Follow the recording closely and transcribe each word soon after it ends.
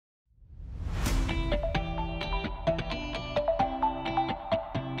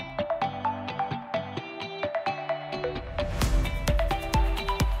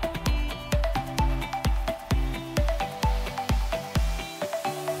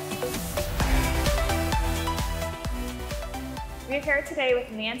We're here today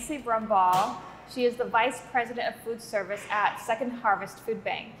with Nancy Brumball. She is the Vice President of Food Service at Second Harvest Food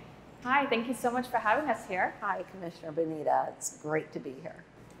Bank. Hi, thank you so much for having us here. Hi, Commissioner Benita. It's great to be here.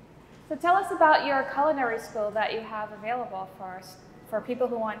 So tell us about your culinary school that you have available for people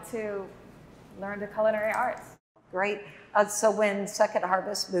who want to learn the culinary arts. Great. So when Second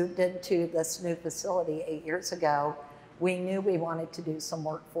Harvest moved into this new facility 8 years ago, we knew we wanted to do some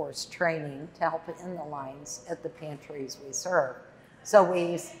workforce training to help in the lines at the pantries we serve. So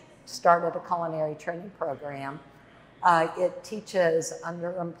we started a culinary training program. It teaches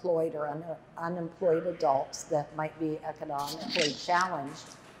underemployed or unemployed adults that might be economically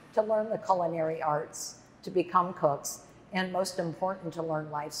challenged to learn the culinary arts, to become cooks, and most important, to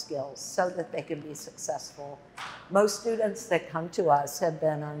learn life skills so that they can be successful. Most students that come to us have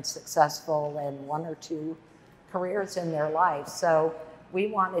been unsuccessful in one or two careers in their life. So we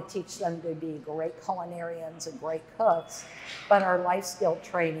want to teach them to be great culinarians and great cooks, but our life skill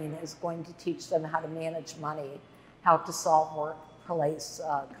training is going to teach them how to manage money, how to solve workplace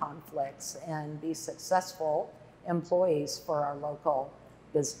conflicts, and be successful employees for our local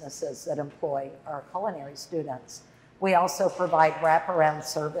businesses that employ our culinary students. We also provide wraparound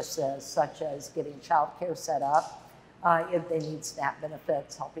services such as getting childcare set up, if they need SNAP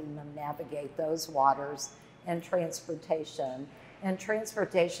benefits, helping them navigate those waters, and transportation. And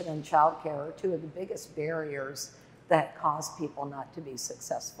transportation and childcare are two of the biggest barriers that cause people not to be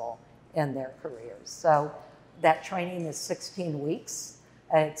successful in their careers. So that training is 16 weeks.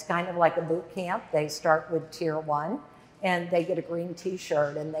 It's kind of like a boot camp. They start with Tier 1 and they get a green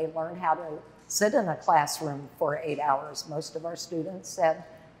t-shirt and they learn how to sit in a classroom for 8 hours. Most of our students have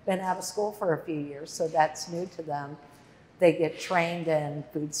been out of school for a few years, so that's new to them. They get trained in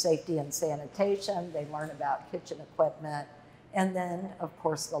food safety and sanitation. They learn about kitchen equipment. And then, of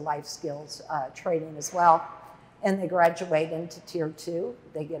course, the life skills training as well. And they graduate into Tier 2.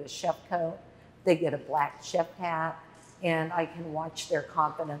 They get a chef coat. They get a black chef hat. And I can watch their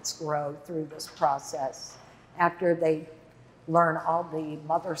confidence grow through this process. After they learn all the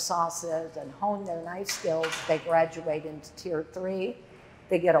mother sauces and hone their knife skills, they graduate into Tier 3.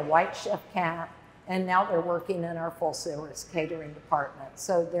 They get a white chef cap. And now they're working in our full service catering department.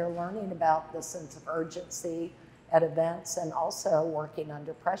 So they're learning about the sense of urgency at events and also working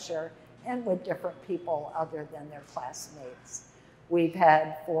under pressure and with different people other than their classmates. We've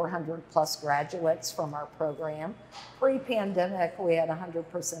had 400 plus graduates from our program. Pre-pandemic, we had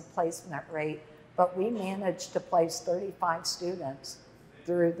 100% placement rate, but we managed to place 35 students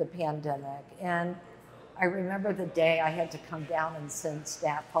through the pandemic. And I remember the day I had to come down and send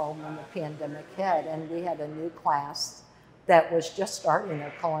staff home when the pandemic hit, and we had a new class that was just starting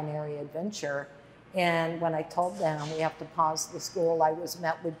their culinary adventure. And when I told them we have to pause the school, I was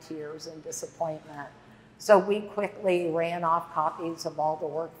met with tears and disappointment. So we quickly ran off copies of all the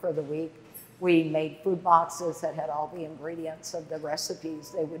work for the week. We made food boxes that had all the ingredients of the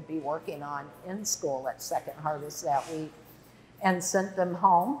recipes they would be working on in school at Second Harvest that week, and sent them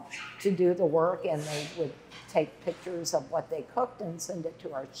home to do the work, and they would take pictures of what they cooked and send it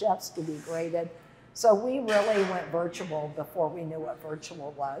to our chefs to be graded. So we really went virtual before we knew what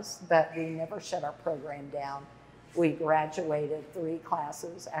virtual was, but we never shut our program down. We graduated 3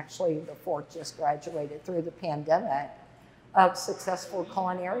 classes, actually the 4th just graduated through the pandemic, of successful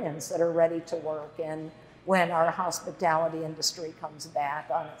culinarians that are ready to work. And when our hospitality industry comes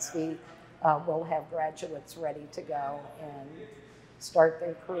back on its feet, we'll have graduates ready to go and start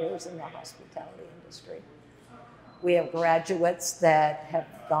their careers in the hospitality industry. We have graduates that have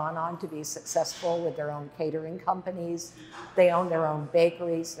gone on to be successful with their own catering companies. They own their own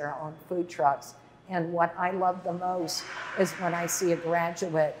bakeries, their own food trucks. And what I love the most is when I see a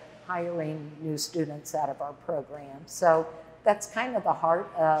graduate hiring new students out of our program. So that's kind of the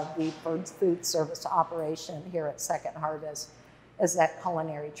heart of the food service operation here at Second Harvest, is that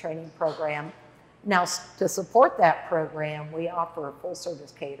culinary training program. Now, to support that program, we offer full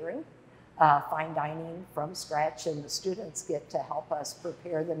service catering, fine dining from scratch, and the students get to help us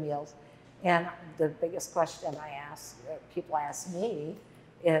prepare the meals. And the biggest question people ask me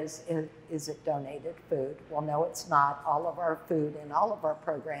is it donated food? Well, no, it's not. All of our food and all of our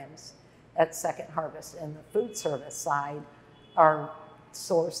programs at Second Harvest in the food service side are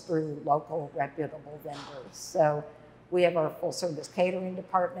sourced through local reputable vendors. So we have our full service catering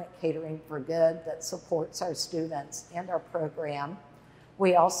department, Catering for Good, that supports our students and our program.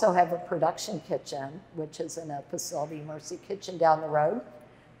 We also have a production kitchen, which is in a facility, Mercy Kitchen down the road,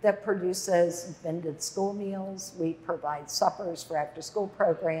 that produces vended school meals. We provide suppers for after school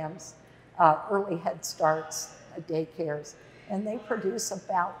programs, early head starts, daycares, and they produce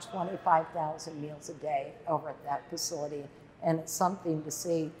about 25,000 meals a day over at that facility. and it's something to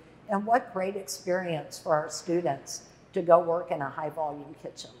see. And what great experience for our students to go work in a high volume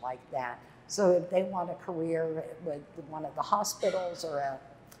kitchen like that. So if they want a career with one of the hospitals or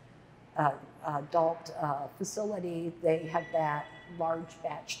a adult facility, they have that large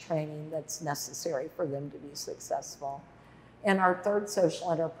batch training that's necessary for them to be successful. And our third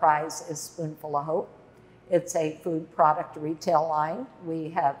social enterprise is Spoonful of Hope. It's a food product retail line. We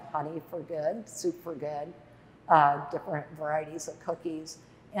have Honey for Good, Soup for Good, different varieties of cookies.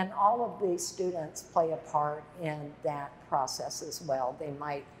 And all of these students play a part in that process as well. They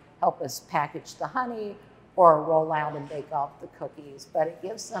might help us package the honey or roll out and bake off the cookies, but it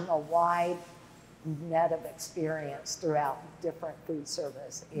gives them a wide net of experience throughout different food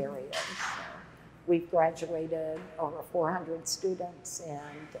service areas. We've graduated over 400 students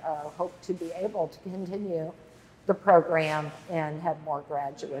and hope to be able to continue the program and have more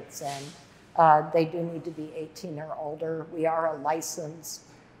graduates in. They do need to be 18 or older. We are a licensed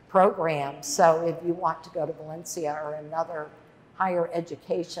program, so if you want to go to Valencia or another higher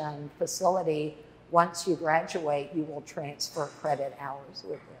education facility, once you graduate, you will transfer credit hours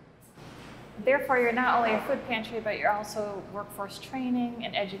with you. Therefore, you're not only a food pantry, but you're also workforce training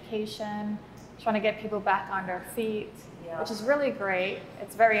and education, trying to get people back on their feet, which is really great.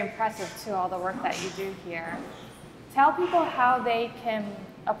 It's very impressive too, all the work that you do here. Tell people how they can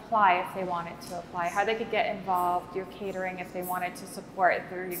apply if they wanted to apply, how they could get involved, your catering if they wanted to support it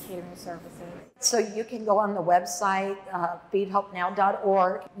through your catering services. So you can go on the website,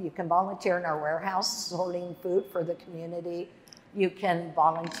 feedhopenow.org. You can volunteer in our warehouse sorting food for the community. You can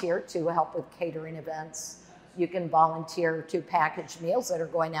volunteer to help with catering events. You can volunteer to package meals that are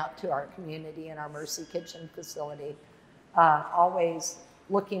going out to our community in our Mercy Kitchen facility. Always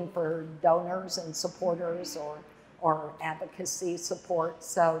looking for donors and supporters or advocacy support.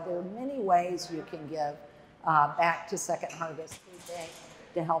 So there are many ways you can give back to Second Harvest Food Bank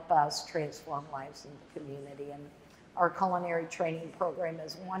to help us transform lives in the community. And our culinary training program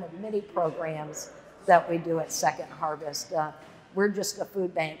is one of many programs that we do at Second Harvest. We're just a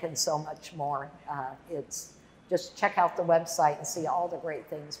food bank and so much more. It's just check out the website and see all the great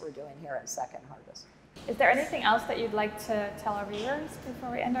things we're doing here at Second Harvest. Is there anything else that you'd like to tell our viewers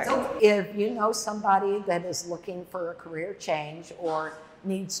before we end our interview? If you know somebody that is looking for a career change or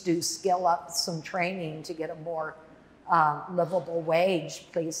needs to skill up some training to get a more livable wage,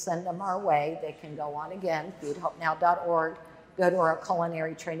 please send them our way. They can go on again, feedhopenow.org, go to our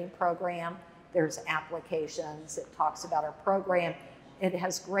culinary training program. There's applications. It talks about our program. It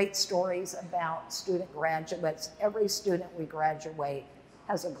has great stories about student graduates. Every student we graduate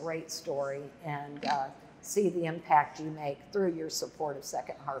has a great story, and see the impact you make through your support of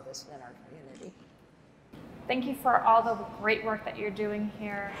Second Harvest in our community. Thank you for all the great work that you're doing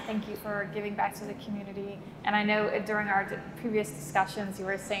here. Thank you for giving back to the community. And I know during our previous discussions, you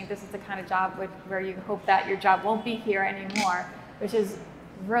were saying this is the kind of job where you hope that your job won't be here anymore, which is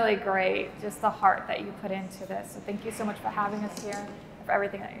really great, just the heart that you put into this. So thank you so much for having us here and for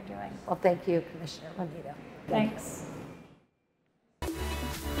everything that you're doing. Well, thank you, Commissioner Juanita. Thanks.